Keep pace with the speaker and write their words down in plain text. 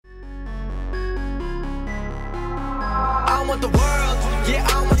want the world. Yeah,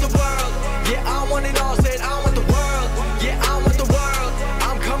 I want the world. Yeah, I want it all. Said I want the world. Yeah, I want the world.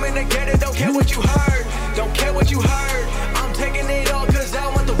 I'm coming to get it. Don't care what you heard. Don't care what you heard. I'm taking it all cause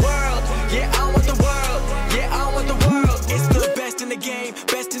I want the world. Yeah, I want the world. Yeah, I want the world. It's the best in the game,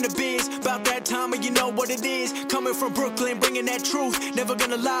 best in the biz. About that time and you know what it is. Coming from Brooklyn, bringing that truth. Never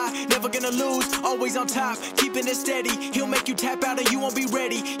gonna lie, never gonna lose. Always on top, keeping it steady. He'll make you tap out and you won't be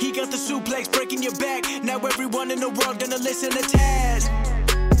ready. He got the suplex breaking your back. Now everyone in the world gonna listen to Taz.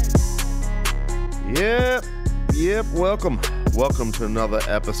 Yep, welcome to another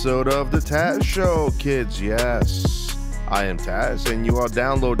episode of the Taz Show, kids. Yes, I am Taz, and you are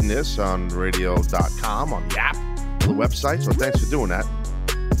downloading this on radio.com, on the app, the website, so thanks for doing that.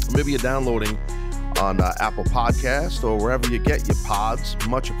 Maybe you're downloading on Apple Podcast or wherever you get your pods,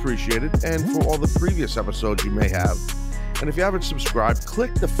 much appreciated, and for all the previous episodes you may have. And if you haven't subscribed,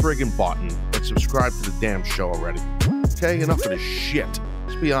 click the friggin' button and subscribe to the damn show already. Okay, enough of this shit.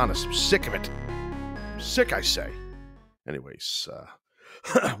 Let's be honest, I'm sick of it. Sick, I say. Anyways,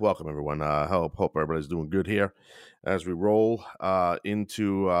 welcome everyone. Hope everybody's doing good here as we roll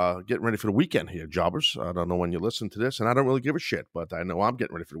into getting ready for the weekend here, jobbers. I don't know when you listen to this, and I don't really give a shit, but I know I'm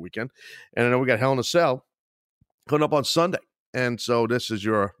getting ready for the weekend. And I know we got Hell in a Cell coming up on Sunday. And so this is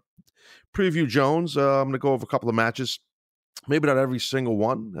your preview, Jones. I'm going to go over a couple of matches. Maybe not every single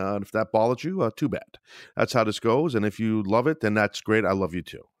one. If that bothered you, too bad. That's how this goes. And if you love it, then that's great. I love you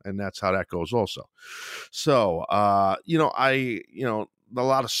too. And that's how that goes also. So, a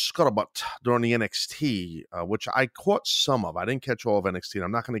lot of scuttlebutt during the NXT, which I caught some of. I didn't catch all of NXT. And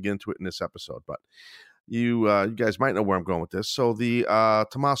I'm not going to get into it in this episode, but you guys might know where I'm going with this. So the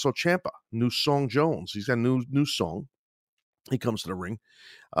Tommaso Ciampa, new song Jones. He's got a new song. He comes to the ring.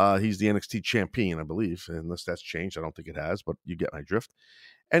 He's the NXT champion, I believe, unless that's changed. I don't think it has, but you get my drift.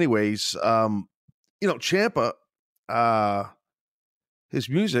 Anyways, Ciampa, his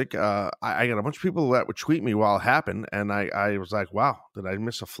music, I got a bunch of people that would tweet me while it happened, and I was like, wow, did I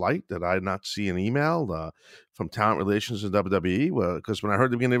miss a flight? Did I not see an email from Talent Relations in WWE? Well, because when I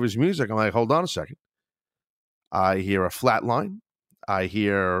heard the beginning of his music, I'm like, hold on a second. I hear a flat line. I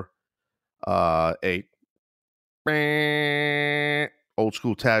hear a old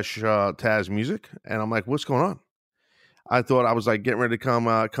school Taz music, and I'm like, what's going on? I thought I was like getting ready to come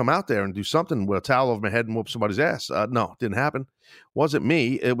out there and do something with a towel over my head and whoop somebody's ass. No, didn't happen. Wasn't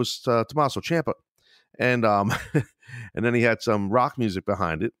me. It was Tommaso Ciampa, and and then he had some rock music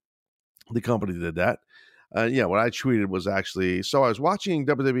behind it. The company did that. What I tweeted was actually, so I was watching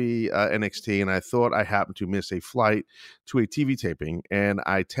WWE NXT, and I thought I happened to miss a flight to a TV taping, and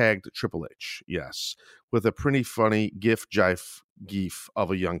I tagged Triple H, yes, with a pretty funny gif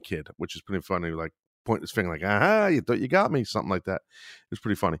of a young kid, which is pretty funny, like pointing his finger like, aha, you thought you got me, something like that. It was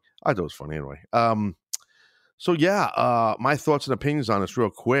pretty funny. I thought it was funny anyway. My thoughts and opinions on this real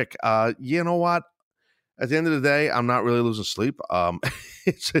quick. You know what? At the end of the day, I'm not really losing sleep.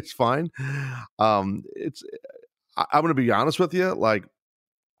 It's fine. I'm going to be honest with you. Like,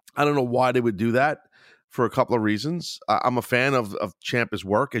 I don't know why they would do that for a couple of reasons. I'm a fan of Ciampa's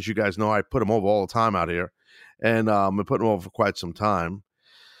work. As you guys know, I put him over all the time out here, and I've been putting him over for quite some time.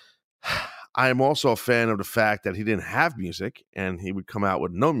 I am also a fan of the fact that he didn't have music, and he would come out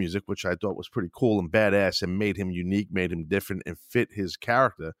with no music, which I thought was pretty cool and badass and made him unique, made him different, and fit his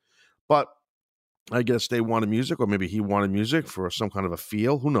character. But I guess they wanted music, or maybe he wanted music for some kind of a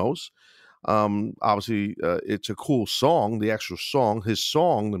feel. Who knows? Obviously, it's a cool song. The actual song, his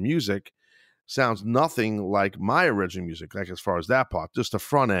song, the music sounds nothing like my original music, like as far as that part, just the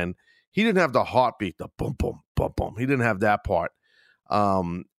front end. He didn't have the heartbeat, the boom, boom, boom, boom. He didn't have that part.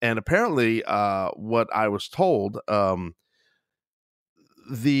 And apparently, what I was told, actually,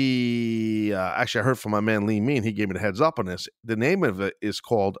 I heard from my man Lee Mean. He gave me the heads up on this. The name of it is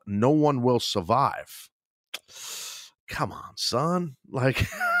called "No One Will Survive." Come on, son. Like,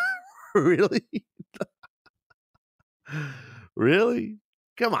 really? Really?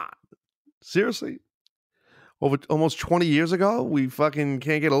 Come on. Seriously? Over almost 20 years ago, we fucking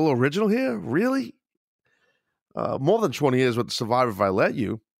can't get a little original here? Really? More than 20 years with Survivor If I Let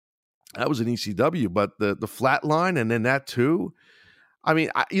You. That was an ECW, but the flat line and then that too. I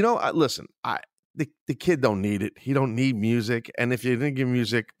mean, listen, the kid don't need it. He don't need music. And if you didn't give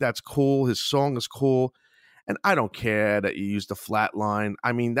music, that's cool. His song is cool. And I don't care that you use the flat line.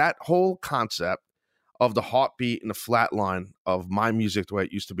 I mean, that whole concept of the heartbeat and the flat line of my music, the way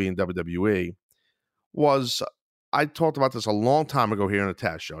it used to be in WWE, was, I talked about this a long time ago here on the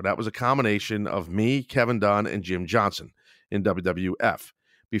Taz Show. That was a combination of me, Kevin Dunn, and Jim Johnson in WWF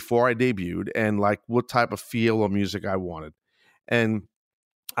before I debuted, and like what type of feel or music I wanted. And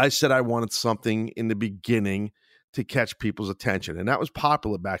I said I wanted something in the beginning to catch people's attention. And that was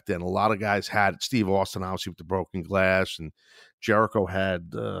popular back then. A lot of guys had Steve Austin, obviously, with the broken glass, and Jericho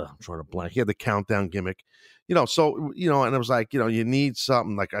had, I'm trying to blank, he had the countdown gimmick. So, and it was like, you need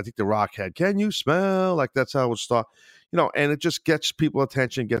something like, I think The Rock had, can you smell? Like, that's how it would start, and it just gets people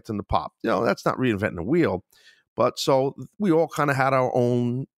attention, gets them to pop. That's not reinventing the wheel. But so we all kind of had our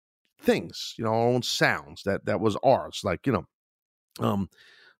own things, our own sounds that was ours. Like,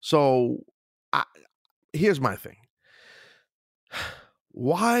 so here's my thing.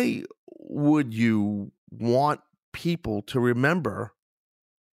 Why would you want people to remember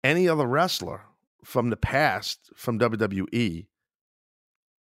any other wrestler from the past, from WWE,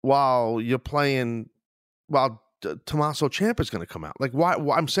 while you're playing, while Tommaso Ciampa is going to come out? Like, why?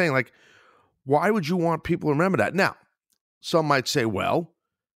 I'm saying, like, why would you want people to remember that? Now, some might say, well,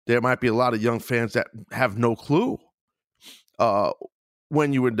 there might be a lot of young fans that have no clue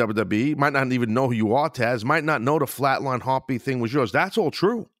when you were in WWE, might not even know who you are, Taz, might not know the flatline heartbeat thing was yours. That's all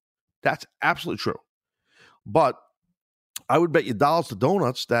true. That's absolutely true. But I would bet you dollars to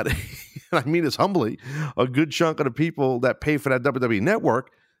donuts that, I mean this humbly, a good chunk of the people that pay for that WWE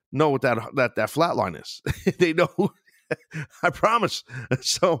network know what that flatline is. They know, I promise.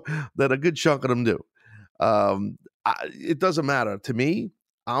 So that a good chunk of them do. It doesn't matter. To me,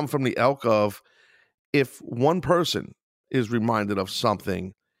 I'm from the ilk of, if one person is reminded of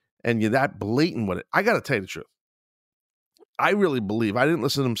something and you're that blatant with it, I got to tell you the truth. I really believe, I didn't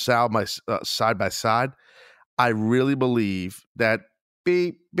listen to them side by side. I really believe that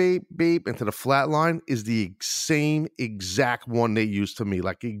beep, beep, beep into the flat line is the same exact one they used to me.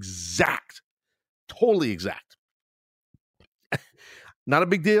 Like, exact. Totally exact. Not a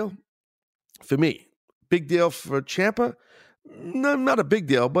big deal for me. Big deal for Ciampa? No, not a big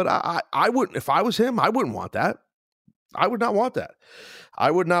deal, but I wouldn't, if I was him, I wouldn't want that. I would not want that.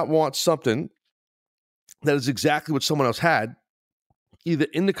 I would not want something that is exactly what someone else had, either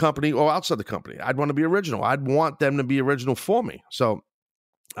in the company or outside the company. I'd want to be original. I'd want them to be original for me. So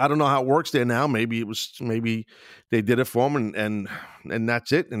I don't know how it works there now. Maybe they did it for him and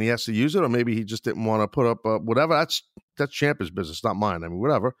that's it, and he has to use it, or maybe he just didn't want to put up whatever. That's Ciampa's business, not mine. I mean,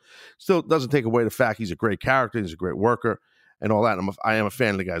 whatever. Still doesn't take away the fact he's a great character, he's a great worker, and all that. I am a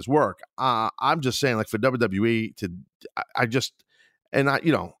fan of the guy's work. I'm just saying, like, for WWE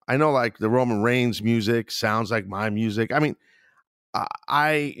I know like the Roman Reigns music sounds like my music. I mean,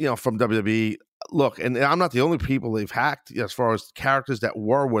 from WWE, look, and I'm not the only people they've hacked as far as characters that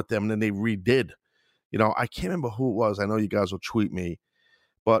were with them and then they redid. I can't remember who it was. I know you guys will tweet me,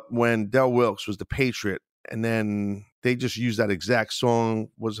 but when Del Wilkes was the Patriot, and then they just used that exact song.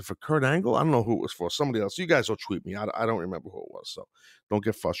 Was it for Kurt Angle? I don't know who it was for. Somebody else. You guys will tweet me. I don't remember who it was. So don't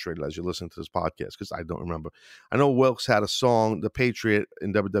get frustrated as you listen to this podcast, because I don't remember. I know Wilkes had a song, The Patriot,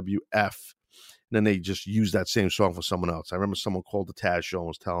 in WWF. And then they just used that same song for someone else. I remember someone called the Taz Show and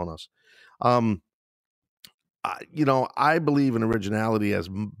was telling us. I believe in originality as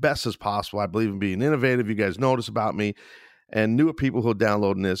best as possible. I believe in being innovative. You guys know this about me. And newer people who are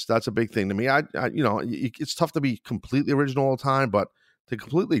downloading this, that's a big thing to me. It's tough to be completely original all the time, but to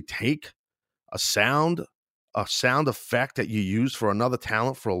completely take a sound effect that you used for another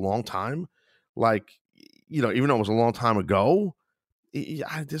talent for a long time, like, even though it was a long time ago,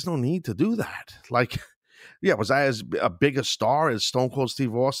 there's no need to do that. Like, yeah, was I as a big a star as Stone Cold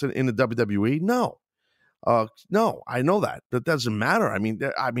Steve Austin in the WWE? No. No, I know that. That doesn't matter. I mean,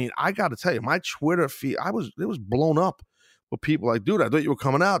 I got to tell you, my Twitter feed, it was blown up with people like, dude, I thought you were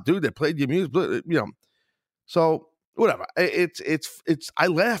coming out, dude. They played your music, So whatever. It's. I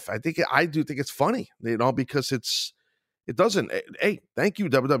laugh. I do think it's funny, because it doesn't. Hey, thank you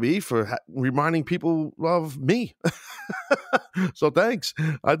WWE for reminding people of me. So thanks.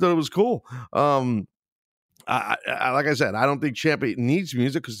 I thought it was cool. I like I said, I don't think Ciampa needs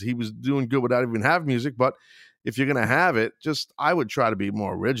music because he was doing good without even having music. But if you're going to have it, I would try to be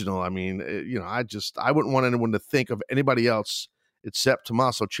more original. I mean, I wouldn't want anyone to think of anybody else except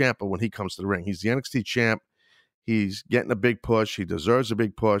Tommaso Ciampa when he comes to the ring. He's the NXT champ. He's getting a big push. He deserves a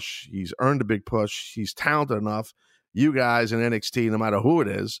big push. He's earned a big push. He's talented enough. You guys in NXT, no matter who it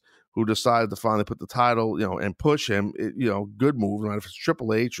is, who decided to finally put the title, and push him, good move, no matter if it's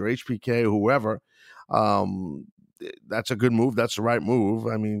Triple H or HBK or whoever. That's a good move. That's the right move.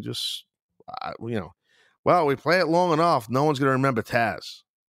 I mean, well, we play it long enough. No one's going to remember Taz.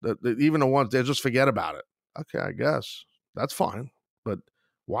 Even the ones, they'll just forget about it. Okay, I guess that's fine. But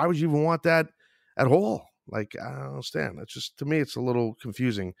why would you even want that at all? Like, I don't understand. That's just, to me, it's a little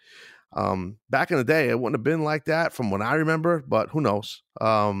confusing. Back in the day, it wouldn't have been like that from when I remember, but who knows?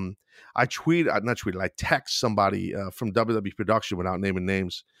 I text somebody from WWE production without naming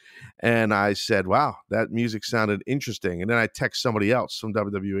names, and I said, wow, that music sounded interesting. And then I text somebody else from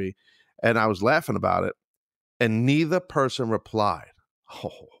WWE, and I was laughing about it, and neither person replied.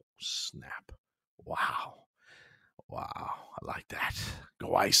 Oh, snap. Wow. I like that.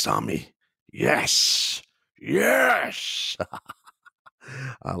 Go ice on me. Yes.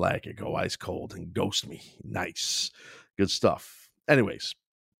 I like it. Go ice cold and ghost me. Nice. Good stuff. Anyways,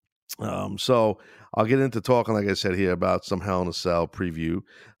 so I'll get into talking, like I said here, about some Hell in a Cell preview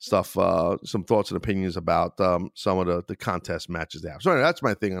stuff, some thoughts and opinions about some of the contest matches they have. So anyway, that's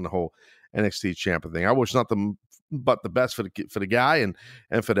my thing on the whole NXT champion thing. I wish nothing but the best for the guy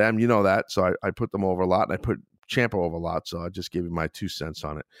and for them. You know that. So I put them over a lot, and I put Ciampa over a lot. So I just gave you my 2 cents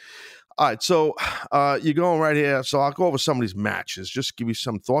on it. All right, so you're going right here. So I'll go over some of these matches, just give you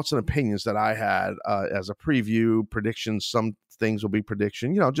some thoughts and opinions that I had as a preview, predictions. Some things will be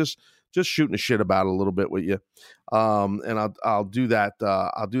prediction, just shooting the shit about it a little bit with you. And I'll do that.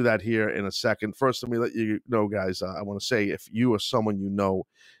 I'll do that here in a second. First, let me let you know, guys, I want to say, if you or someone you know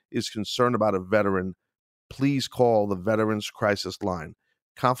is concerned about a veteran, please call the Veterans Crisis Line.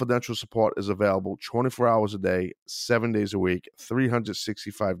 Confidential support is available 24 hours a day, 7 days a week,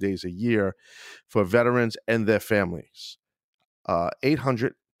 365 days a year for veterans and their families.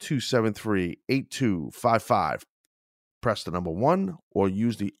 800-273-8255. Press the number 1 or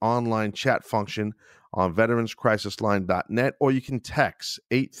use the online chat function on veteranscrisisline.net, or you can text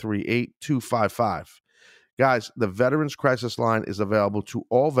 838-255. Guys, the Veterans Crisis Line is available to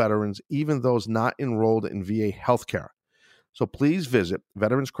all veterans, even those not enrolled in VA healthcare. So please visit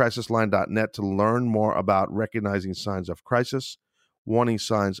veteranscrisisline.net to learn more about recognizing signs of crisis, warning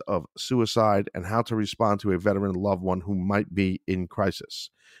signs of suicide, and how to respond to a veteran loved one who might be in crisis.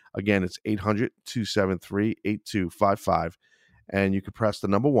 Again, it's 800-273-8255, and you can press the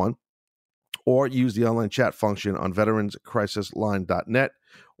number 1 or use the online chat function on veteranscrisisline.net,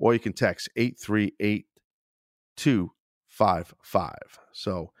 or you can text 838-255.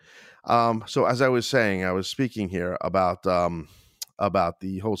 So as I was saying, I was speaking here about the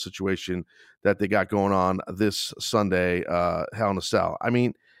whole situation that they got going on this Sunday, Hell in a Cell. I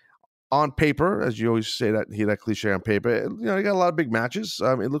mean, on paper, as you always say that cliche on paper, you got a lot of big matches.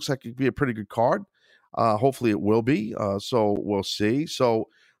 It looks like it could be a pretty good card. Hopefully it will be. So we'll see. So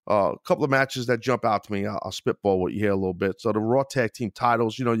a couple of matches that jump out to me. I'll spitball what you hear a little bit. So the Raw Tag Team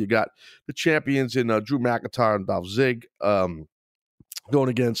titles, you got the champions in Drew McIntyre and Dolph Ziggler, going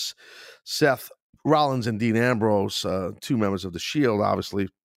against Seth Rollins and Dean Ambrose, 2 members of the Shield, obviously,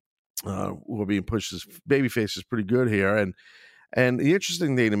 who are being pushed as babyface is pretty good here. And the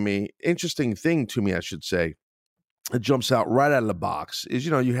interesting thing to me, I should say, it jumps out right out of the box is,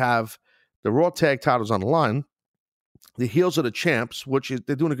 you have the Raw Tag titles on the line. The heels are the champs,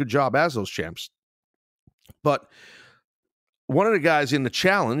 they're doing a good job as those champs. But one of the guys in the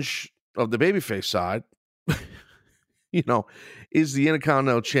challenge of the babyface side, is the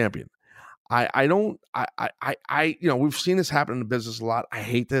Intercontinental Champion. We've seen this happen in the business a lot. I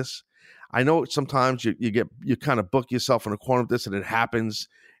hate this. I know sometimes you kind of book yourself in a corner of this, and it happens,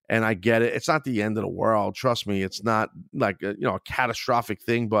 and I get it. It's not the end of the world. Trust me. It's not like a catastrophic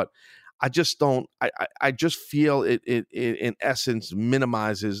thing, but I just don't. I just feel it in essence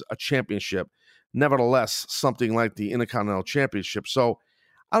minimizes a championship. Nevertheless, something like the Intercontinental Championship. So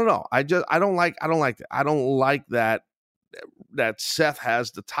I don't know. I don't like that. I don't like that Seth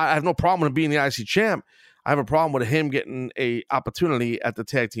has the title. I have no problem with him being the IC champ. I have a problem with him getting a opportunity at the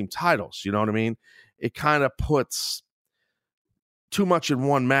tag team titles. You know what I mean? It kind of puts too much in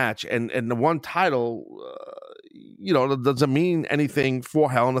one match, and the one title, doesn't mean anything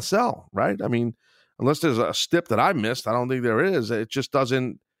for Hell in a Cell, right? I mean, unless there's a stip that I missed, I don't think there is. It just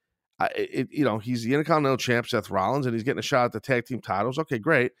doesn't. He's the Intercontinental Champ, Seth Rollins, and he's getting a shot at the tag team titles. Okay,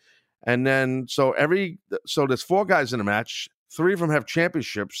 great. And then so there's 4 guys in the match. 3 of them have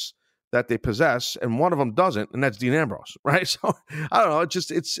championships that they possess, and one of them doesn't, and that's Dean Ambrose, right? So I don't know.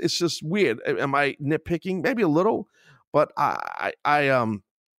 It's just weird. Am I nitpicking? Maybe a little, but I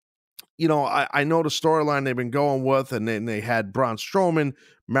know the storyline they've been going with, and then they had Braun Strowman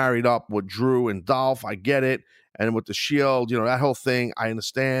married up with Drew and Dolph. I get it, and with the Shield, that whole thing, I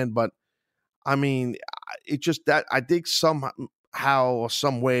understand. But I mean, it just that I think somehow or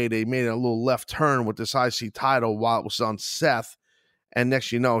some way they made a little left turn with this IC title while it was on Seth. And next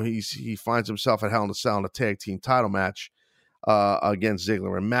he finds himself at Hell in a Cell in a tag team title match against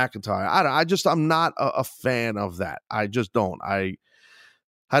Ziggler and McIntyre. I'm not a fan of that. I just don't. I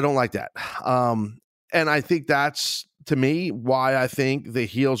don't like that. And I think that's to me, why I think the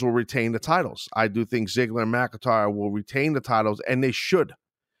heels will retain the titles. I do think Ziggler and McIntyre will retain the titles, and they should.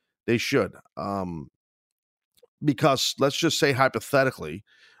 They should. Because let's just say hypothetically,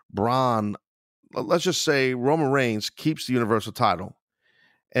 let's just say Roman Reigns keeps the Universal title,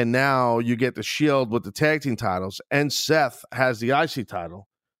 and now you get the Shield with the tag team titles, and Seth has the IC title.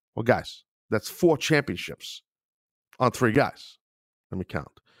 Well, guys, that's 4 championships on 3 guys. Let me count.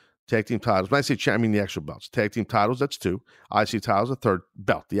 Tag team titles. When I say I mean the actual belts. Tag team titles, that's 2. IC titles, a 3rd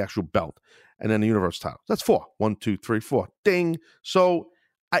belt, the actual belt. And then the Universal title. That's 4. 1, 2, 3, 4. Ding. So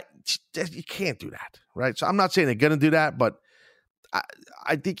you can't do that, right? So I'm not saying they're going to do that, but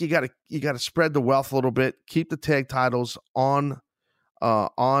I think you got to spread the wealth a little bit. Keep the tag titles on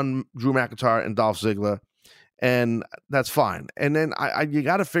Drew McIntyre and Dolph Ziggler, and that's fine. And then you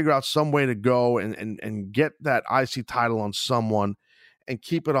got to figure out some way to go and get that IC title on someone and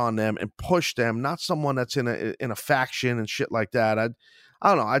keep it on them and push them, not someone that's in a faction and shit like that. I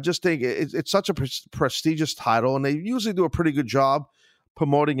don't know. I just think it's such a prestigious title, and they usually do a pretty good job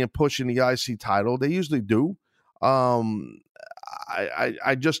promoting and pushing the IC title. They usually do. I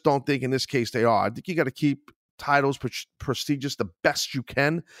just don't think in this case they are. I think you got to keep titles prestigious the best you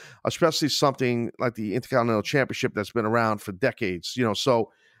can, especially something like the Intercontinental Championship that's been around for decades.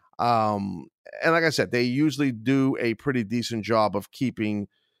 So and like I said, they usually do a pretty decent job of keeping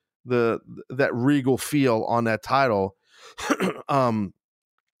that regal feel on that title.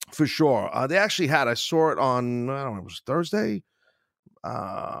 For sure. They actually had, I saw it on, I don't know, it was Thursday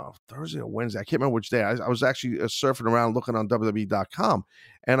or Wednesday. I can't remember which day. I was actually surfing around looking on WWE.com,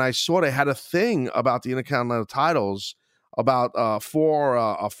 and I saw they had a thing about the Intercontinental titles, about four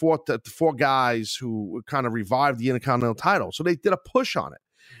guys who kind of revived the Intercontinental title. So they did a push on it.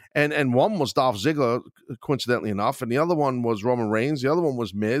 And one was Dolph Ziggler, coincidentally enough, and the other one was Roman Reigns. The other one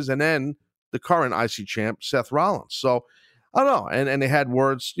was Miz, and then the current IC champ, Seth Rollins. So I don't know. And they had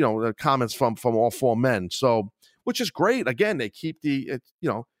words, comments from all 4 men. So, which is great. Again, they keep here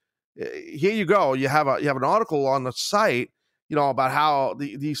you go. You have an article on the site, about how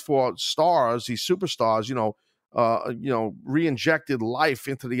these 4 stars, these superstars, re-injected life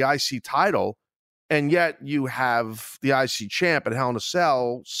into the IC title. And yet you have the IC champ at Hell in a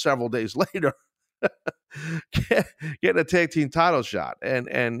Cell several days later getting a tag team title shot. And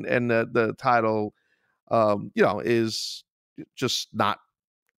the title, is just not,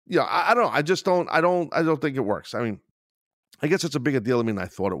 I don't know. I don't think it works. I mean, I guess it's a bigger deal than I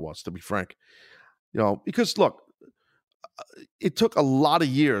thought it was, to be frank. Because look, it took a lot of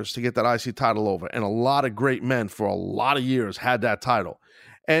years to get that IC title over, and a lot of great men for a lot of years had that title.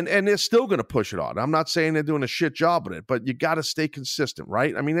 And they're still going to push it on. I'm not saying they're doing a shit job with it, but you got to stay consistent,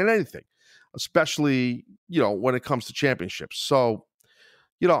 right? I mean, in anything, especially, when it comes to championships. So,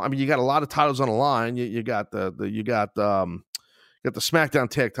 you got a lot of titles on the line. You got the SmackDown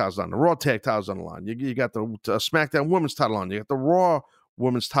tag titles on, the Raw tag titles on the line. You got the SmackDown women's title on. You got the Raw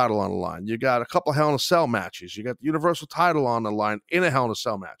women's title on the line. You got a couple of Hell in a Cell matches. You got the Universal title on the line in a Hell in a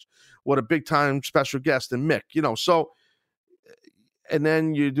Cell match. What a big time special guest in Mick. So. And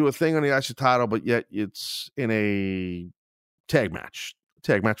then you do a thing on the IC title, but yet it's in a tag match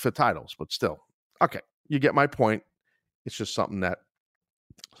for titles, but still. Okay, you get my point. It's just something that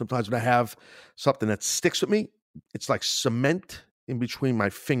sometimes when I have something that sticks with me, it's like cement in between my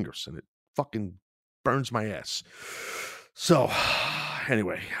fingers, and it fucking burns my ass. So,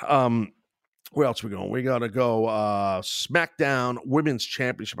 anyway, where else are we going? We got to go SmackDown Women's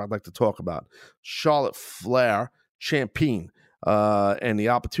Championship I'd like to talk about. Charlotte Flair, champion. And the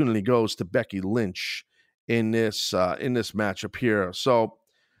opportunity goes to Becky Lynch in this matchup here. So,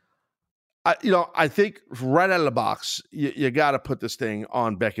 I think right out of the box, you got to put this thing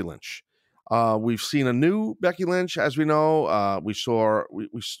on Becky Lynch. We've seen a new Becky Lynch, as we know. We've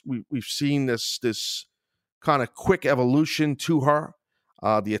seen this kind of quick evolution to her.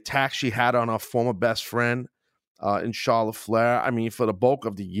 The attack she had on her former best friend in Charlotte Flair. I mean, for the bulk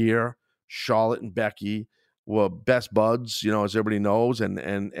of the year, Charlotte and Becky were best buds, as everybody knows,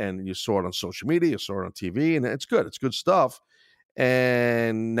 and you saw it on social media, you saw it on TV, and it's good stuff.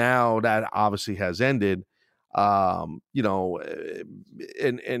 And now that obviously has ended,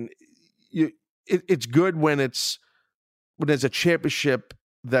 it's good when there's a championship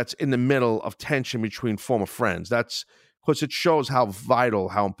that's in the middle of tension between former friends. That's because it shows how vital,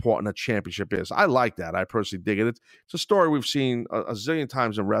 how important a championship is. I like that. I personally dig it. It's a story we've seen a zillion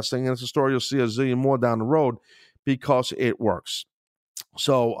times in wrestling, and it's a story you'll see a zillion more down the road because it works.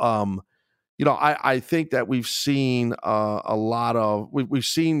 So, I think that we've seen a lot of we've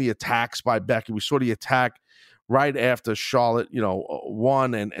seen the attacks by Becky. We saw the attack right after Charlotte,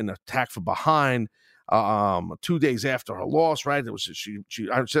 won and attack from behind. 2 days after her loss, right? It was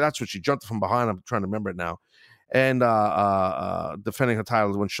that's what she jumped from behind. I'm trying to remember it now. And defending her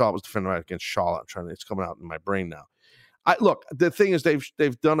title when Charlotte was defending right against Charlotte. It's coming out in my brain now. Look, the thing is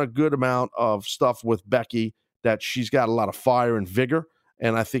they've done a good amount of stuff with Becky that she's got a lot of fire and vigor,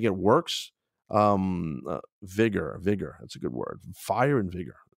 and I think it works. Vigor, that's a good word. Fire and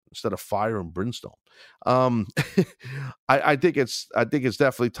vigor instead of fire and brimstone. I think it's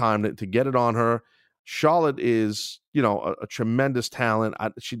definitely time to get it on her. Charlotte is, a tremendous talent.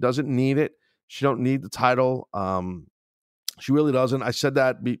 She doesn't need it. She don't need the title. She really doesn't. I said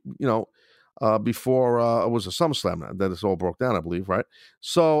that, before it was a SummerSlam that this all broke down, I believe, right?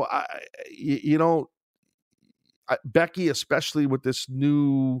 So, Becky, especially with this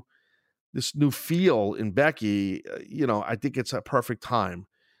new feel in Becky, I think it's a perfect time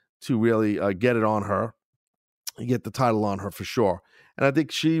to really get it on her, get the title on her for sure. And I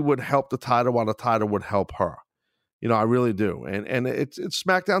think she would help the title while the title would help her. I really do. And it's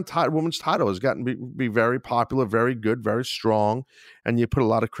SmackDown women's title has gotten to be very popular, very good, very strong. And you put a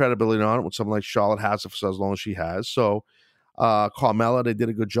lot of credibility on it when someone like Charlotte has it for as long as she has. So Carmella, they did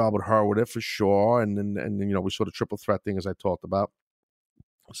a good job with her with it for sure. And then we saw the triple threat thing as I talked about.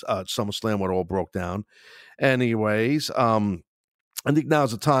 SummerSlam when it all broke down. Anyways, I think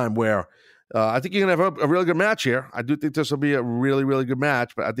now's the time where I think you're going to have a really good match here. I do think this will be a really, really good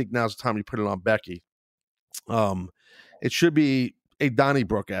match, but I think now's the time you put it on Becky. It should be a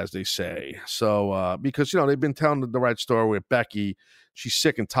Donnybrook, as they say. So, because, they've been telling the right story with Becky. She's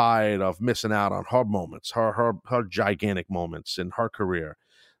sick and tired of missing out on her moments, her gigantic moments in her career.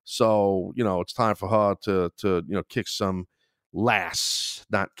 So, it's time for her to kick some lass,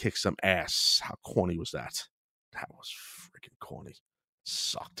 not kick some ass. How corny was that? That was freaking corny.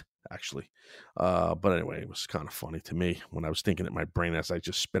 Sucked, actually. But anyway, it was kind of funny to me when I was thinking it in my brain as I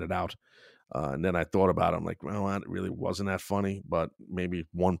just spit it out. And then I thought about it. I'm like, well, it really wasn't that funny, but maybe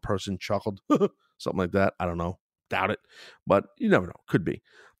one person chuckled, something like that. I don't know. Doubt it. But you never know. Could be.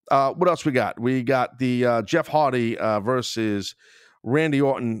 What else we got? We got the Jeff Hardy versus Randy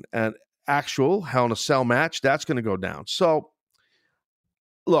Orton, an actual Hell in a Cell match. That's going to go down. So,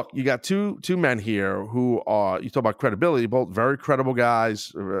 look, you got two men here who are, you talk about credibility, both very credible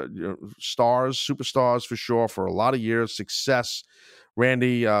guys, stars, superstars for sure, for a lot of years, success.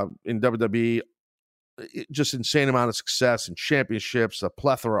 Randy in WWE, just insane amount of success and championships, a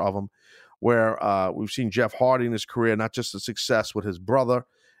plethora of them, where we've seen Jeff Hardy in his career, not just the success with his brother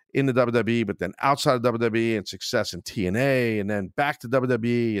in the WWE, but then outside of WWE and success in TNA and then back to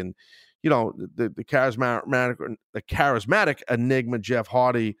WWE and, the charismatic enigma Jeff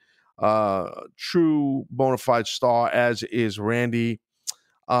Hardy, true bona fide star, as is Randy.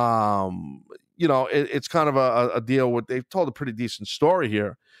 It's kind of a deal with, they've told a pretty decent story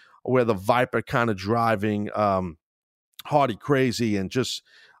here where the Viper kind of driving Hardy crazy and just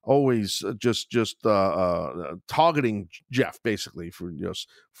always targeting Jeff basically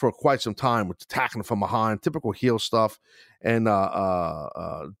for quite some time with attacking him from behind, typical heel stuff, and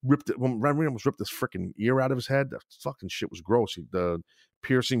Randy almost ripped his freaking ear out of his head. That fucking shit was gross. The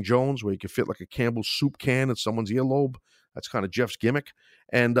piercing Jones, where you could fit like a Campbell's soup can in someone's earlobe. That's kind of Jeff's gimmick.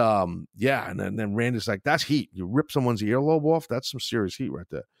 And and then Randy's like, that's heat. You rip someone's earlobe off, that's some serious heat right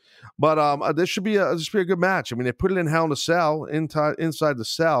there. But this should be a good match. I mean, they put it in Hell in a Cell, inside the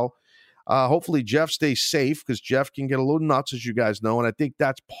cell. Hopefully Jeff stays safe, because Jeff can get a little nuts, as you guys know, and I think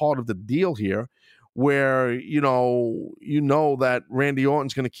that's part of the deal here, where that Randy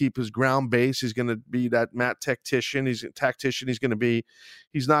Orton's going to keep his ground base. He's going to be that tactician. He's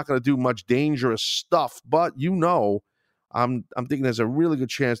not going to do much dangerous stuff, but I'm thinking there's a really good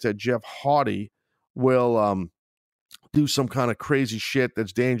chance that Jeff Hardy will do some kind of crazy shit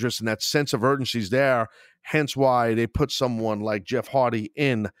that's dangerous, and that sense of urgency is there. Hence why they put someone like Jeff Hardy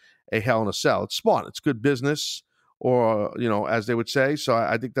in a Hell in a Cell. It's smart. It's good business, or as they would say. So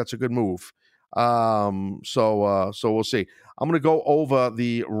I think that's a good move. So we'll see. I'm going to go over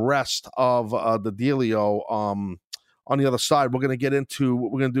the rest of the dealio on the other side. We're going to get into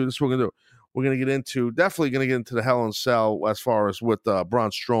what we're going to do. We're going to get into the Hell in a Cell as far as with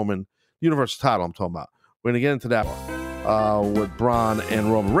Braun Strowman, Universal title I'm talking about. We're going to get into that one with Braun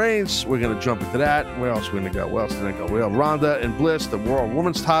and Roman Reigns. We're going to jump into that. Where else are we going to go? We have Ronda and Bliss, the World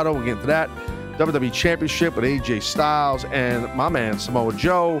Women's title. We'll get into that. WWE Championship with AJ Styles and my man Samoa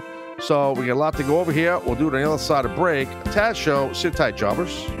Joe. So we got a lot to go over here. We'll do it on the other side of break. Taz Show. Sit tight,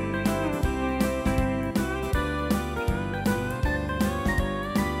 jobbers.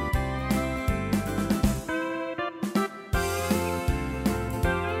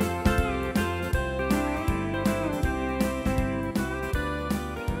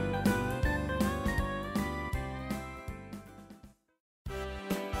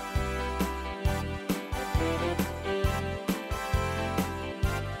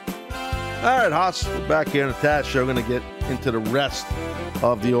 All right, Haas, we're back here in the Taz Show. We're going to get into the rest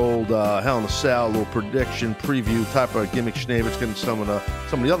of the old Hell in a Cell, little prediction, preview type of gimmick schnabe. Getting some of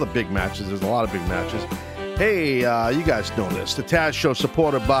the other big matches. There's a lot of big matches. Hey, you guys know this. The Taz Show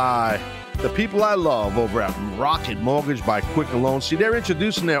supported by the people I love over at Rocket Mortgage by Quicken Loans. See, they're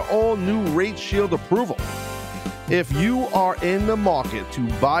introducing their all-new Rate Shield approval. If you are in the market to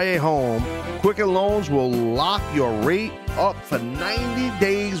buy a home, Quicken Loans will lock your rate up for 90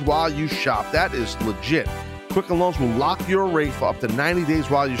 days while you shop. That is legit. Quicken Loans will lock your rate for up to 90 days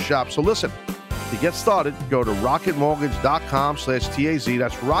while you shop. So listen, to get started, go to rocketmortgage.com/TAZ.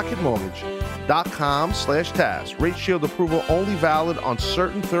 That's rocketmortgage.com/Taz. Rate Shield approval only valid on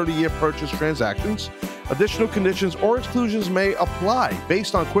certain 30-year purchase transactions. Additional conditions or exclusions may apply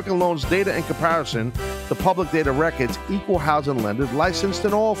based on Quicken Loans data and comparison. The public data records, equal housing lender, licensed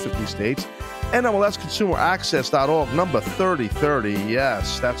in all 50 states. NMLSconsumeraccess.org, number 3030.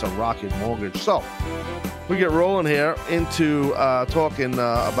 Yes, that's a Rocket Mortgage. So we get rolling here into talking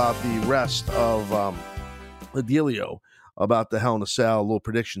about the rest of the dealio about the Hell in a Cell, a little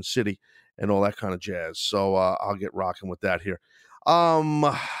Prediction City, and all that kind of jazz. So I'll get rocking with that here.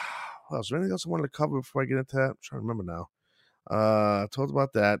 Is there anything else I wanted to cover before I get into that? I'm trying to remember now. Talked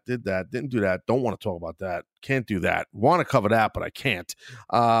about that, did that, didn't do that, don't want to talk about that, can't do that, want to cover that, but I can't.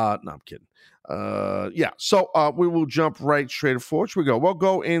 No, I'm kidding. So we will jump right straight forward. We go. We'll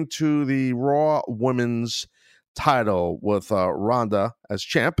go into the Raw Women's title with Ronda as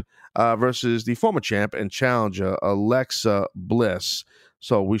champ versus the former champ and challenger Alexa Bliss.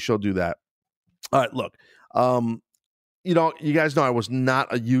 So we shall do that. All right, look. You guys know I was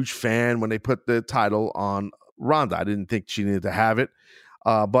not a huge fan when they put the title on Ronda. I didn't think she needed to have it.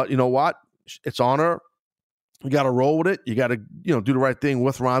 But you know what? It's on her. You got to roll with it. You got to, do the right thing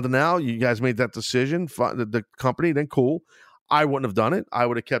with Ronda now. You guys made that decision, the company, then cool. I wouldn't have done it. I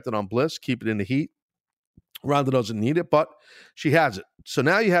would have kept it on Bliss, keep it in the heat. Ronda doesn't need it, but she has it. So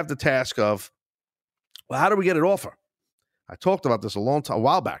now you have the task of, well, how do we get it off her? I talked about this a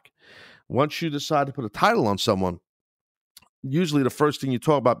while back. Once you decide to put a title on someone, usually the first thing you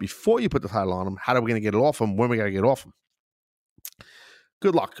talk about before you put the title on them, how are we going to get it off them? When are we going to get it off them?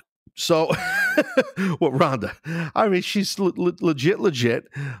 Good luck. So, with Ronda, I mean, she's legit.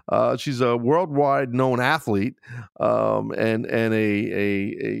 She's a worldwide known athlete, and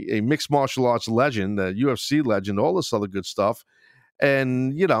a mixed martial arts legend, a UFC legend, all this other good stuff.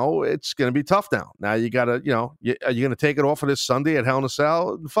 And, it's going to be tough now. Now you got to, are you going to take it off of this Sunday at Hell in a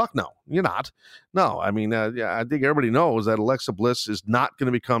Cell? Fuck no, you're not. No, I mean, I think everybody knows that Alexa Bliss is not going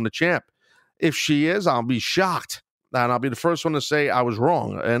to become the champ. If she is, I'll be shocked. And I'll be the first one to say I was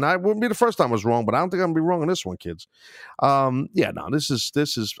wrong. And I wouldn't be the first time I was wrong, but I don't think I'm going to be wrong on this one, kids.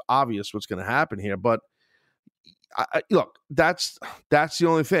 This is obvious what's going to happen here. But look, that's the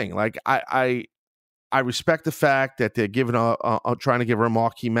only thing. Like, I respect the fact that they're giving trying to give her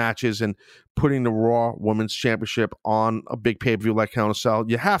marquee matches and putting the Raw Women's Championship on a big pay-per-view like Hell in a Cell.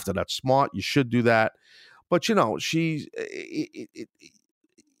 You have to. That's smart. You should do that. But,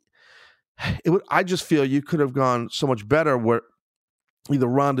 I just feel you could have gone so much better where either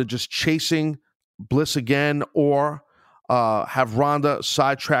Ronda just chasing Bliss again or have Ronda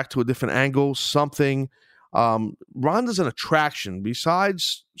sidetracked to a different angle, something. Ronda's an attraction.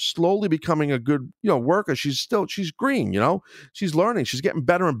 Besides slowly becoming a good, worker, she's green, she's learning, she's getting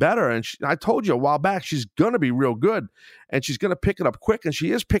better and better. And I told you a while back, she's going to be real good and she's going to pick it up quick. And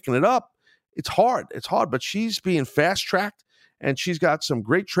she is picking it up. It's hard, but she's being fast tracked and she's got some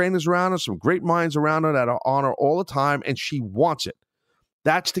great trainers around her, some great minds around her that are on her all the time. And she wants it.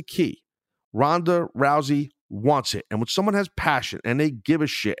 That's the key. Ronda Rousey wants it. And when someone has passion and they give a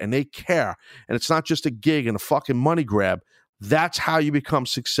shit and they care, and it's not just a gig and a fucking money grab, that's how you become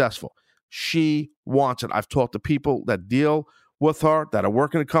successful. She wants it. I've talked to people that deal with her, that are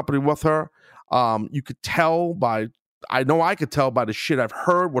working a company with her. You could tell I could tell by the shit I've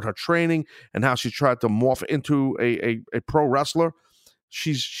heard with her training and how she tried to morph into a pro wrestler.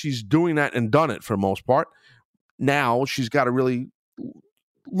 She's doing that and done it for the most part. Now she's got to really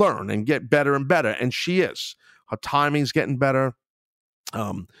learn and get better and better, and she is. Her timing's getting better.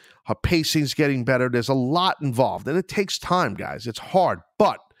 Her pacing's getting better. There's a lot involved, and it takes time, guys. It's hard,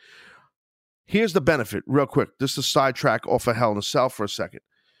 but here's the benefit, real quick. This is a sidetrack off of Hell in a Cell for a second.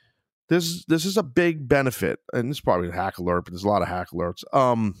 This is a big benefit, and this is probably a hack alert, but there's a lot of hack alerts.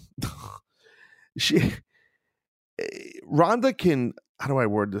 Ronda can. How do I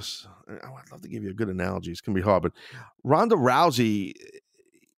word this? I'd love to give you a good analogy. It's gonna be hard, but Ronda Rousey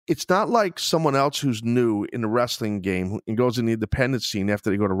it's not like someone else who's new in the wrestling game and goes in the independent scene after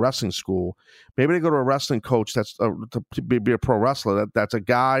they go to wrestling school. Maybe they go to a wrestling coach that's to be a pro wrestler. That's a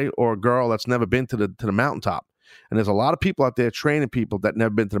guy or a girl that's never been to the mountaintop. And there's a lot of people out there training people that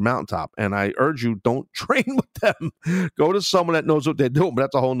never been to the mountaintop. And I urge you, don't train with them. Go to someone that knows what they're doing. But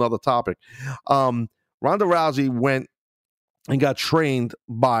that's a whole nother topic. Ronda Rousey went and got trained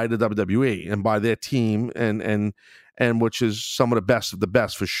by the WWE and by their team, and which is some of the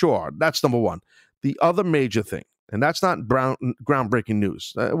best for sure. That's number one. The other major thing, and that's not groundbreaking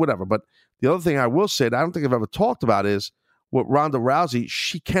news, whatever, but the other thing I will say that I don't think I've ever talked about is with Ronda Rousey,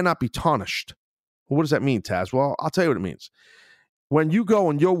 she cannot be tarnished. Well, what does that mean, Taz? Well, I'll tell you what it means. When you go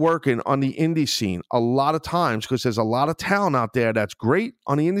and you're working on the indie scene, a lot of times, because there's a lot of talent out there that's great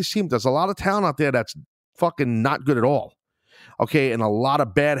on the indie scene, there's a lot of talent out there that's fucking not good at all. Okay, and a lot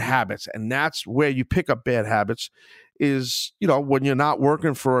of bad habits. And that's where you pick up bad habits is, when you're not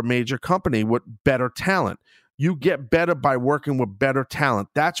working for a major company with better talent. You get better by working with better talent.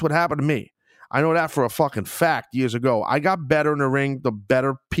 That's what happened to me. I know that for a fucking fact years ago. I got better in the ring, the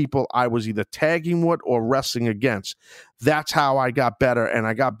better people I was either tagging with or wrestling against. That's how I got better, and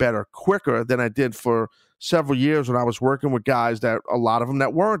I got better quicker than I did for several years when I was working with guys that a lot of them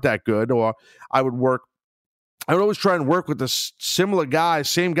that weren't that good, or I would always try and work with the similar guys,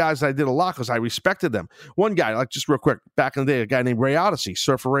 same guys that I did a lot because I respected them. One guy, like just real quick, back in the day, a guy named Ray Odyssey,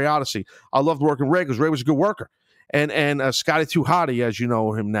 Surfer Ray Odyssey. I loved working with Ray because Ray was a good worker. And Scotty Too Hottie, as you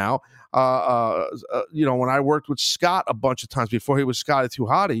know him now, when I worked with Scott a bunch of times before he was Scotty Too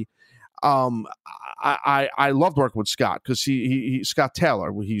Hottie, I loved working with Scott because he Scott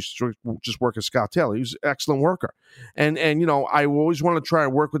Taylor. He used to just work as Scott Taylor. He was an excellent worker. And I always wanted to try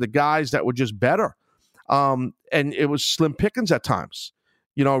and work with the guys that were just better. And it was slim pickings at times.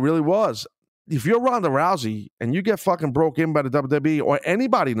 It really was. If you're Ronda Rousey and you get fucking broke in by the WWE or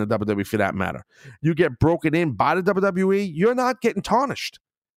anybody in the WWE for that matter, you get broken in by the WWE, you're not getting tarnished.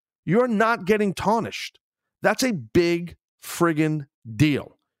 You're not getting tarnished. That's a big friggin'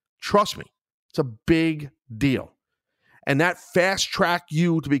 deal. Trust me. It's a big deal. And that fast track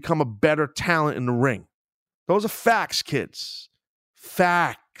you to become a better talent in the ring. Those are facts, kids.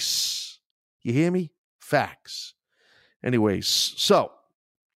 Facts. You hear me? Facts. Anyways, so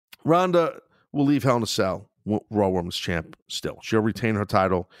Ronda will leave Hell in a Cell, Raw Women's Champ still. She'll retain her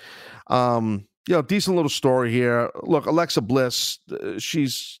title. Decent little story here. Look, Alexa Bliss,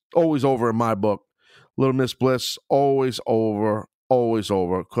 she's always over in my book. Little Miss Bliss, always over,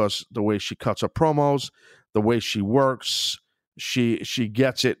 because the way she cuts her promos, the way she works, she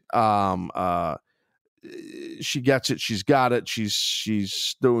gets it. She gets it. She's got it.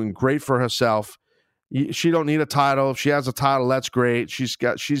 She's doing great for herself. She don't need a title. If she has a title, that's great. She's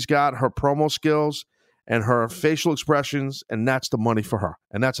got her promo skills and her facial expressions, and that's the money for her.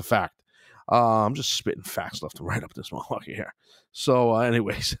 And that's a fact. I'm just spitting facts left and right up this motherfucker here. So,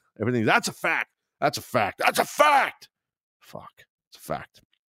 anyways, that's a fact. That's a fact. That's a fact. Fuck. It's a fact.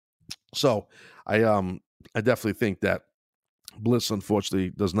 So, I definitely think that Bliss,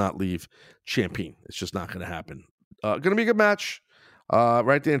 unfortunately, does not leave champion. It's just not going to happen. Going to be a good match.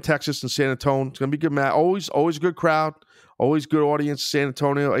 Right there in Texas and San Antonio. It's going to be a good match. Always a good crowd. Always good audience. San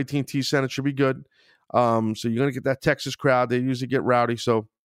Antonio, AT&T Center should be good. So you're going to get that Texas crowd. They usually get rowdy, so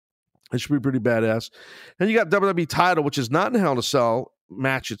it should be pretty badass. And you got WWE title, which is not in the Hell in a Cell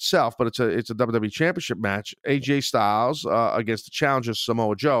match itself, but it's a WWE Championship match. AJ Styles against the challenger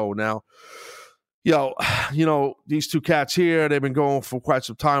Samoa Joe. Now, these two cats here, they've been going for quite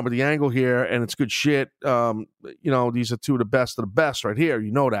some time with the angle here, and it's good shit. These are two of the best right here.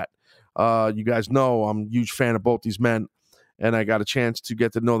 You know that. You guys know I'm a huge fan of both these men, and I got a chance to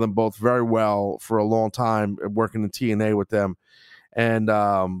get to know them both very well for a long time working in TNA with them. And,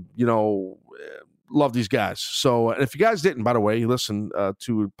 love these guys. So, and if you guys didn't, by the way, listen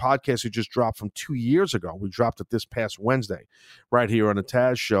to a podcast we just dropped from 2 years ago. We dropped it this past Wednesday right here on the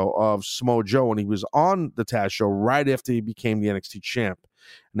Taz Show of Samoa Joe, and he was on the Taz Show right after he became the NXT champ.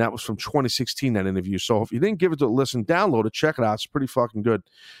 And that was from 2016, that interview. So if you didn't give it a listen, download it, check it out. It's pretty fucking good.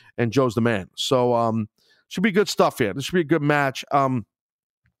 And Joe's the man. So should be good stuff here. This should be a good match. I'd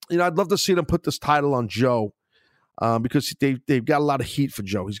love to see them put this title on Joe because they've got a lot of heat for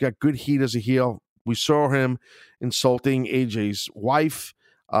Joe. He's got good heat as a heel. We saw him insulting AJ's wife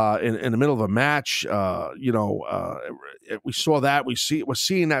in the middle of a match. We saw that. We're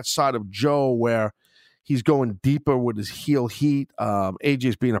seeing that side of Joe where he's going deeper with his heel heat.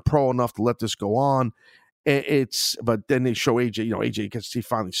 AJ's being a pro enough to let this go on. But then they show AJ. AJ he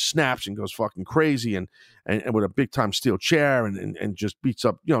finally snaps and goes fucking crazy and with a big time steel chair and just beats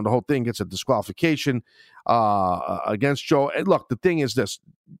up. The whole thing gets a disqualification against Joe. And look, the thing is this.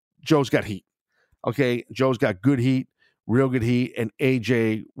 Joe's got heat. Okay, Joe's got good heat, real good heat, and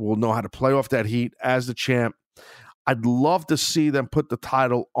AJ will know how to play off that heat as the champ. I'd love to see them put the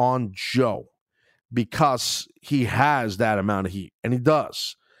title on Joe because he has that amount of heat, and he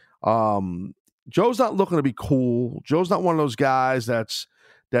does. Joe's not looking to be cool. Joe's not one of those guys that's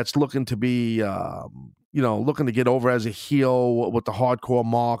looking to be, looking to get over as a heel with the hardcore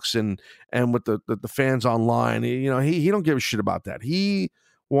marks and with the fans online. He don't give a shit about that. He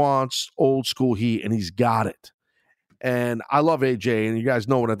wants old school heat, and he's got it. And I love AJ, and you guys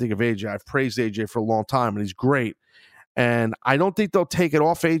know what I think of AJ. I've praised AJ for a long time, and he's great. And I don't think they'll take it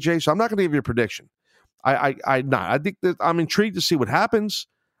off AJ, so I'm not going to give you a prediction. I think that I'm intrigued to see what happens.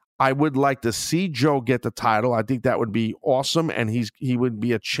 I would like to see Joe get the title. I think that would be awesome, and he would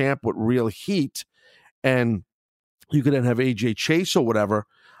be a champ with real heat. And you could then have AJ chase or whatever.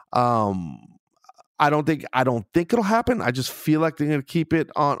 I don't think it'll happen. I just feel like they're going to keep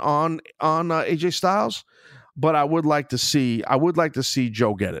it on AJ Styles. But I would like to see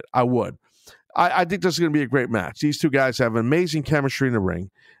Joe get it. I would. I think this is going to be a great match. These two guys have amazing chemistry in the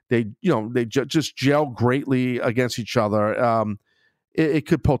ring. They just gel greatly against each other. It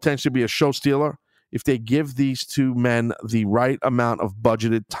could potentially be a show stealer if they give these two men the right amount of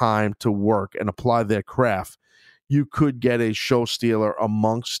budgeted time to work and apply their craft. You could get a show stealer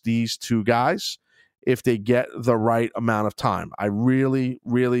amongst these two guys if they get the right amount of time. I really,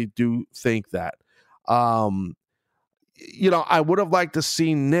 really do think that. I would have liked to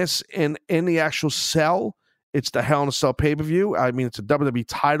see this in the actual Cell. It's the Hell in a Cell pay-per-view. I mean, it's a WWE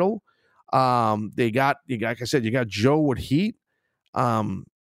title. Like I said, you got Joe with heat. I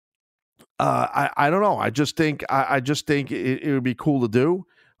don't know. I just think it would be cool to do,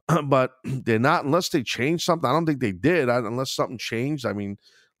 but they're not unless they change something. I don't think they did unless something changed. I mean,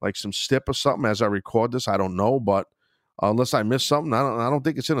 like some stip or something as I record this. I don't know, but unless I missed something, I don't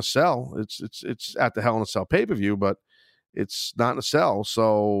think it's in a Cell. It's at the Hell in a Cell pay-per-view, but it's not in a Cell.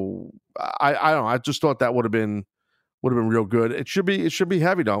 So I don't know. I just thought that would have been real good. It should be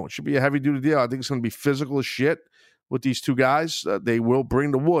heavy though. It should be a heavy duty deal. I think it's going to be physical as shit with these two guys. They will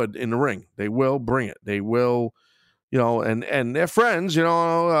bring the wood in the ring. They will bring it. They will, and they're friends.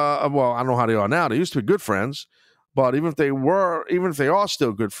 Well, I don't know how they are now. They used to be good friends. But even if they are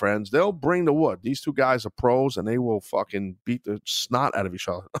still good friends, they'll bring the wood. These two guys are pros, and they will fucking beat the snot out of each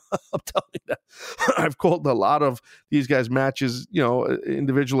other. I'm telling you that. I've called a lot of these guys' matches,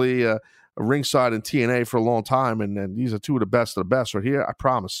 individually, ringside and TNA for a long time, and these are two of the best right here. I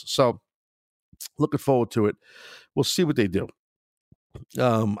promise. So, looking forward to it. We'll see what they do.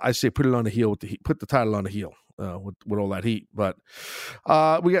 I say put it on the heel put the title on the heel with all that heat. But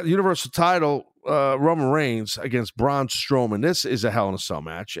we got the Universal title. Roman Reigns against Braun Strowman. This is a Hell in a Cell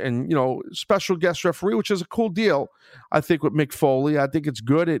match, and special guest referee, which is a cool deal. I think with Mick Foley, I think it's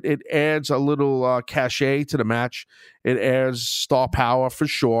good. It adds a little cachet to the match. It adds star power for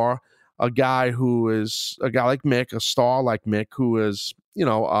sure. A guy like Mick, a star like Mick, who is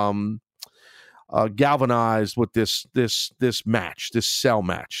galvanized with this match, this Cell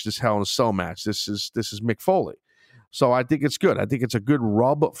match, this Hell in a Cell match. This is Mick Foley. So I think it's good. I think it's a good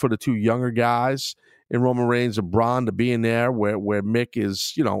rub for the two younger guys in Roman Reigns and Braun to be in there where Mick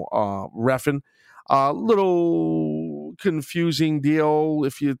is, reffing. Little confusing deal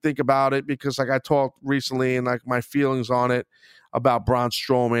if you think about it, because like I talked recently and like my feelings on it about Braun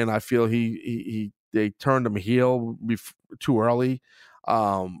Strowman, I feel they turned him heel too early.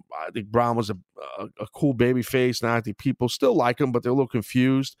 I think Braun was a cool baby face. Now I think people still like him, but they're a little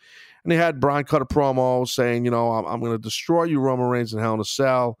confused. And they had Braun cut a promo saying, I'm going to destroy you, Roman Reigns, in Hell in a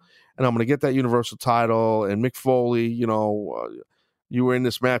Cell, and I'm going to get that Universal title. And Mick Foley, you were in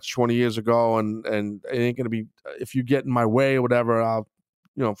this match 20 years ago, and it ain't going to be, if you get in my way or whatever, I'll,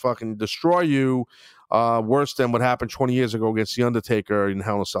 fucking destroy you. Worse than what happened 20 years ago against The Undertaker in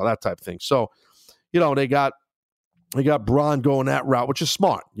Hell in a Cell, that type of thing. So, they got Braun going that route, which is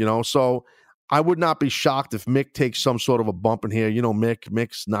smart, So I would not be shocked if Mick takes some sort of a bump in here.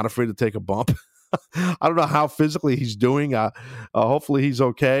 Mick's not afraid to take a bump. I don't know how physically he's doing. Hopefully he's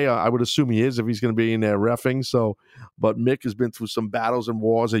okay. I would assume he is if he's going to be in there reffing. So, but Mick has been through some battles and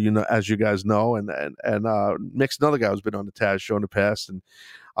wars, as you guys know, and Mick's another guy who's been on the Taz show in the past, and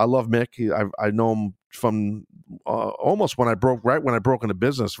I love Mick. I know him from almost when I broke into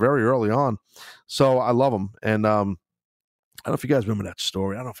business very early on. So I love him, and I don't know if you guys remember that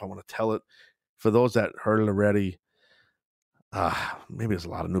story. I don't know if I want to tell it. For those that heard it already, maybe there's a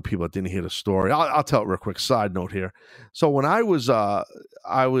lot of new people that didn't hear the story. I'll tell it real quick. Side note here. So when I was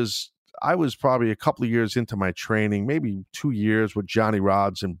probably a couple of years into my training, maybe 2 years with Johnny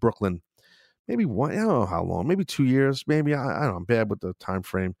Rods in Brooklyn, maybe one. I don't know how long. Maybe 2 years. Maybe I don't know. I'm bad with the time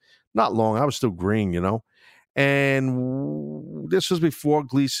frame. Not long. I was still green, And this was before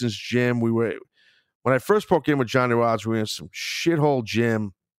Gleason's gym. When I first broke in with Johnny Rods, we were in some shithole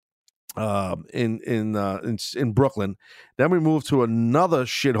gym in Brooklyn. Then we moved to another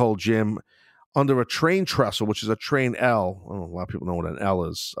shithole gym under a train trestle, which is a train L. I don't know, a lot of people know what an L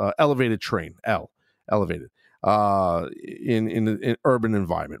is. Elevated train, L, elevated, in an urban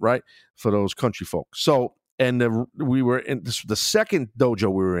environment, right? For those country folks. So, and we were in this the second dojo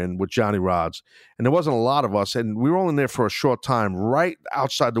we were in with Johnny Rods, and there wasn't a lot of us, and we were only there for a short time. Right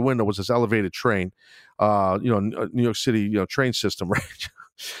outside the window was this elevated train, New York City, train system, right?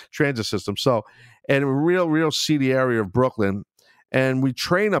 Transit system. So, and a real seedy area of Brooklyn. And we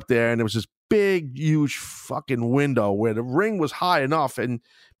trained up there, and there was this big, huge fucking window where the ring was high enough. And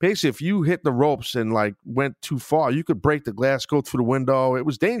basically, if you hit the ropes and like went too far, you could break the glass, go through the window. It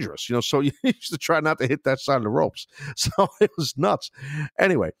was dangerous, So you used to try not to hit that side of the ropes. So it was nuts.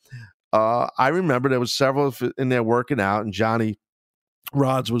 Anyway, I remember there was several in there working out, and Johnny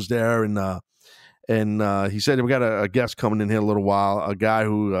Rods was there, and he said, we got a guest coming in here in a little while, a guy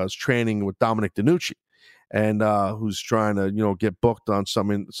who is training with Dominic DiNucci, and who's trying to, get booked on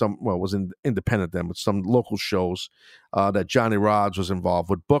was independent then, but some local shows that Johnny Rods was involved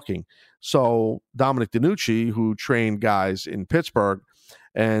with booking. So Dominic DiNucci, who trained guys in Pittsburgh,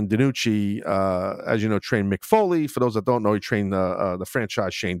 and DiNucci, as you know, trained Mick Foley. For those that don't know, he trained the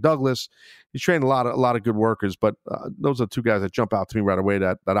franchise Shane Douglas. He trained a lot of good workers, but those are two guys that jump out to me right away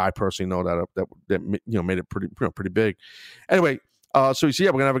that I personally know that made it pretty big. Anyway, so he said,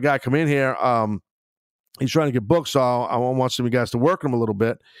 we're gonna have a guy come in here. He's trying to get booked, so I want some of you guys to work him a little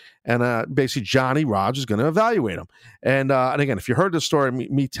bit. And basically, Johnny Rods is going to evaluate him. And again, if you heard the story,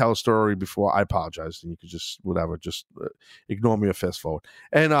 me tell a story before, I apologize. And you could just ignore me or fast forward.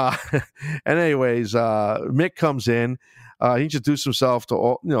 And anyways, Mick comes in. He introduced himself to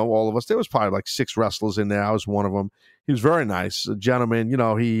all of us. There was probably like 6 wrestlers in there. I was one of them. He was very nice, a gentleman. He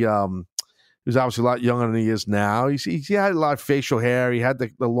was obviously a lot younger than he is now. He had a lot of facial hair. He had the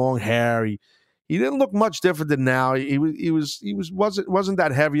long hair. He didn't look much different than now. He wasn't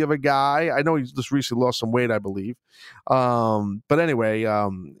that heavy of a guy. I know he just recently lost some weight, I believe. But anyway,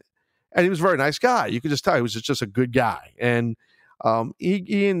 and he was a very nice guy. You could just tell he was just a good guy. And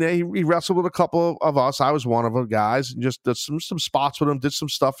he wrestled with a couple of us. I was one of the guys, and just did some spots with him, did some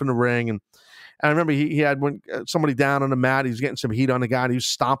stuff in the ring. And I remember he had somebody down on the mat. He was getting some heat on the guy, and he was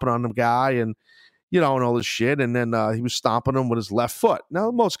stomping on the guy, and and all this shit. And then he was stomping him with his left foot.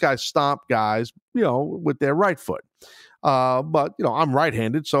 Now, most guys stomp guys, with their right foot. But, I'm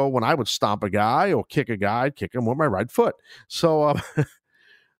right-handed. So when I would stomp a guy or kick a guy, I'd kick him with my right foot. So,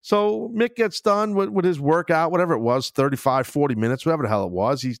 so Mick gets done with his workout, whatever it was, 35, 40 minutes, whatever the hell it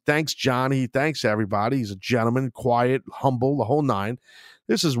was. He thanks Johnny. He thanks everybody. He's a gentleman, quiet, humble, the whole nine.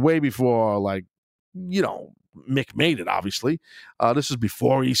 This is way before, Mick made it, obviously. This is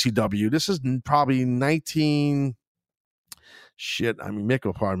before ECW. This is probably Mick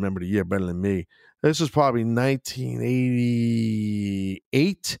will probably remember the year better than me. This is probably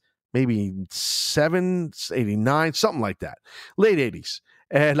 1988, maybe 89, something like that. Late 80s.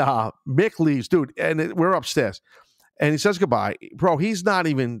 And Mick leaves, dude, and we're upstairs. And he says goodbye. Bro, he's not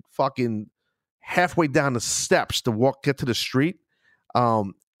even fucking halfway down the steps to get to the street.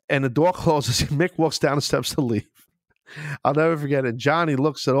 And the door closes, and Mick walks down the steps to leave. I'll never forget it. Johnny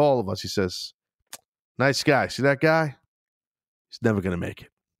looks at all of us. He says, nice guy. See that guy? He's never going to make it.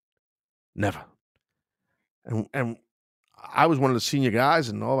 Never. And I was one of the senior guys,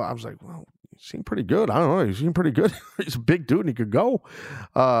 and all. I was like, well, he seemed pretty good. I don't know. He seemed pretty good. He's a big dude, and he could go.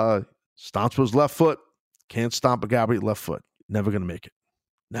 Stomps with his left foot. Can't stomp a guy with his left foot. Never going to make it.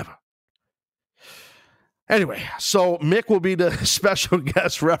 Never. Anyway, so Mick will be the special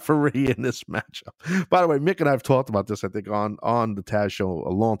guest referee in this matchup. By the way, Mick and I have talked about this, I think, on the Taz show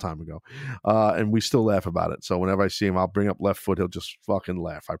a long time ago, and we still laugh about it. So whenever I see him, I'll bring up left foot. He'll just fucking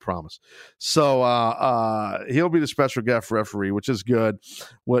laugh, I promise. So he'll be the special guest referee, which is good.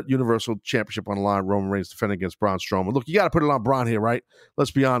 What Universal Championship on the line, Roman Reigns defending against Braun Strowman. Look, you got to put it on Braun here, right?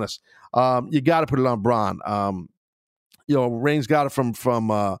 Let's be honest. You got to put it on Braun. Reigns got it from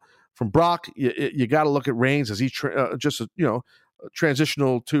Brock. You got to look at Reigns as he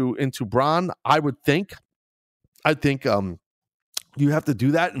transitional into Braun. I think you have to do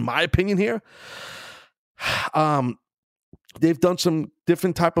that, in my opinion. Here, they've done some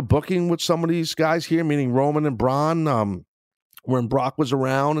different type of booking with some of these guys here, meaning Roman and Braun. When Brock was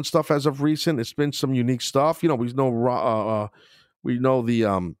around and stuff as of recent, it's been some unique stuff. We know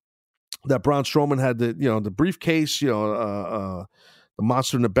that Braun Strowman had the briefcase, the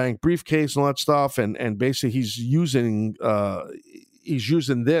Monster in the Bank briefcase and all that stuff, and basically he's using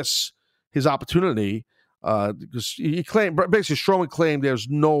this, his opportunity, because he claimed, basically Strowman claimed there's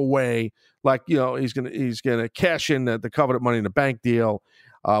no way, like, he's gonna cash in the coveted Money in the Bank deal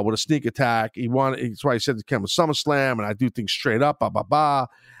with a sneak attack. That's why he said to come with SummerSlam, and I do things straight up,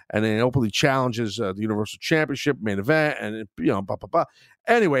 and then openly challenges the Universal Championship main event, and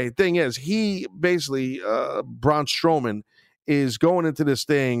Anyway, thing is, he basically Braun Strowman is going into this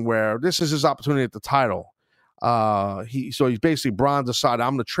thing where this is his opportunity at the title. He's basically, Braun decided,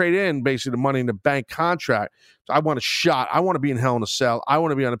 I'm going to trade in basically the Money in the Bank contract. So I want a shot. I want to be in Hell in a Cell. I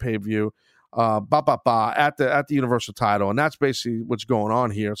want to be on a pay-per-view. At the Universal title, and that's basically what's going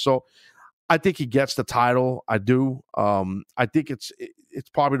on here. So I think he gets the title. I do. I think it's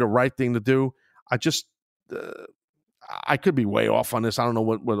probably the right thing to do. I just I could be way off on this. I don't know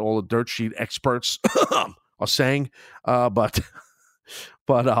what all the dirt sheet experts are saying, but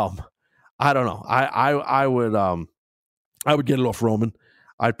I don't know. I would get it off Roman.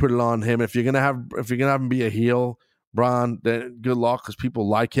 I'd put it on him. If you're gonna have him be a heel, Braun, then good luck, because people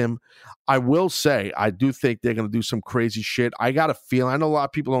like him. I will say, I do think they're going to do some crazy shit. I got a feeling, I know a lot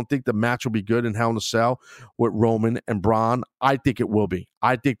of people don't think the match will be good in Hell in a Cell with Roman and Braun. I think it will be.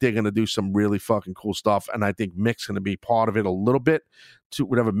 I think they're going to do some really fucking cool stuff, and I think Mick's going to be part of it a little bit to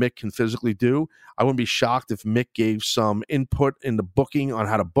whatever Mick can physically do. I wouldn't be shocked if Mick gave some input in the booking on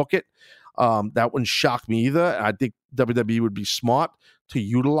how to book it. That wouldn't shock me either. I think WWE would be smart to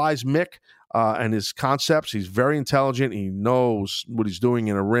utilize Mick and his concepts. He's very intelligent. He knows what he's doing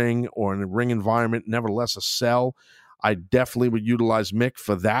in a ring or in a ring environment, nevertheless a cell. I definitely would utilize Mick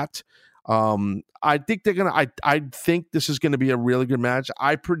for that. I think they're going to, I think this is going to be a really good match.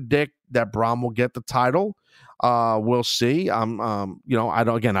 I predict that Braun will get the title. We'll see. I don't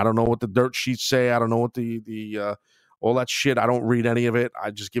know what the dirt sheets say. I don't know what the all that shit. I don't read any of it.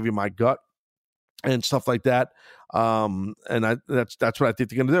 I just give you my gut and stuff like that. That's what I think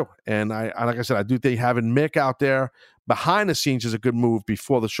they're going to do. And like I said, I do think having Mick out there behind the scenes is a good move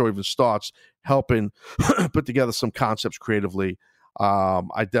before the show even starts, helping put together some concepts creatively.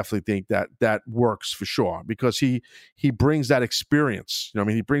 I definitely think that works for sure, because he brings that experience.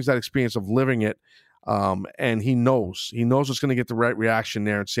 He brings that experience of living it. And he knows what's going to get the right reaction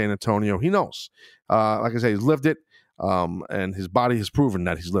there in San Antonio. He knows, like I say, he's lived it. And his body has proven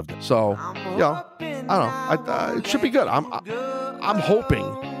that he's lived it. So, I don't know. It should be good. I'm hoping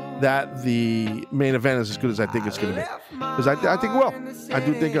that the main event is as good as I think it's going to be, because I think it will. I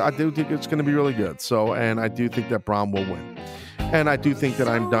do think it's going to be really good. So, and I do think that Braun will win. And I do think that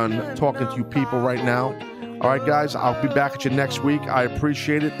I'm done talking to you people right now. All right, guys, I'll be back at you next week. I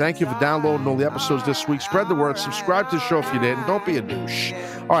appreciate it. Thank you for downloading all the episodes this week. Spread the word. Subscribe to the show if you didn't. Don't be a douche.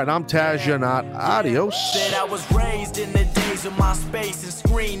 All right, I'm Taz. You're not. Adios. I was raised in the days of MySpace and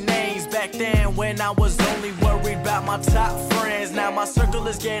screen names. Back then when I was only worried about my top friends. Now my circle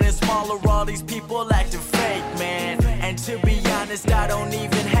is getting smaller. All these people acting fake, man. And to be honest, I don't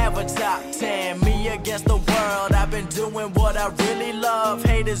even have a top 10. Me against the world. I've been doing what I really love.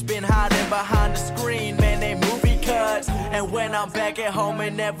 Haters been hiding behind the screen, man. They movie cuts. And when I'm back at home,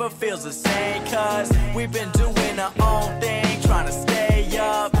 it never feels the same. Cause we've been doing our own thing, trying to stay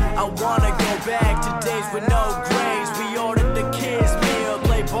up. I wanna go back to days with no grades. We ordered the kids meal,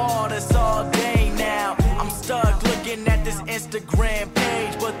 play ball, that's all day now. I'm stuck looking at this Instagram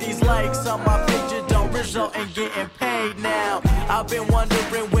page, but these likes on my picture don't result in getting paid now. I've been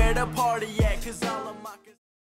wondering where the party at, cause all of my